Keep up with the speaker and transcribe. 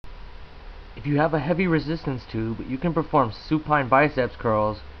If you have a heavy resistance tube, you can perform supine biceps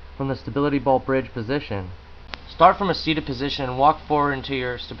curls from the stability ball bridge position. Start from a seated position and walk forward into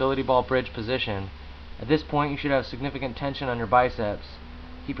your stability ball bridge position. At this point, you should have significant tension on your biceps.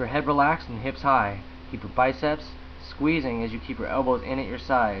 Keep your head relaxed and hips high. Keep your biceps squeezing as you keep your elbows in at your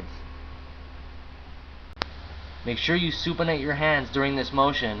sides. Make sure you supinate your hands during this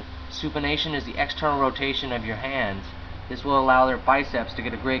motion. Supination is the external rotation of your hands. This will allow their biceps to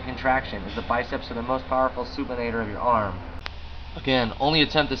get a great contraction, as the biceps are the most powerful supinator of your arm. Again, only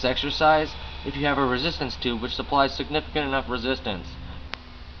attempt this exercise if you have a resistance tube which supplies significant enough resistance.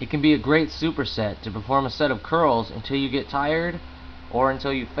 It can be a great superset to perform a set of curls until you get tired or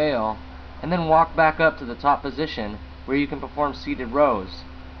until you fail, and then walk back up to the top position where you can perform seated rows.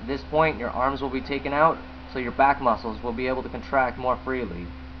 At this point, your arms will be taken out, so your back muscles will be able to contract more freely.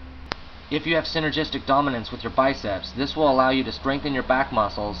 If you have synergistic dominance with your biceps, this will allow you to strengthen your back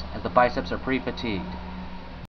muscles as the biceps are pretty fatigued.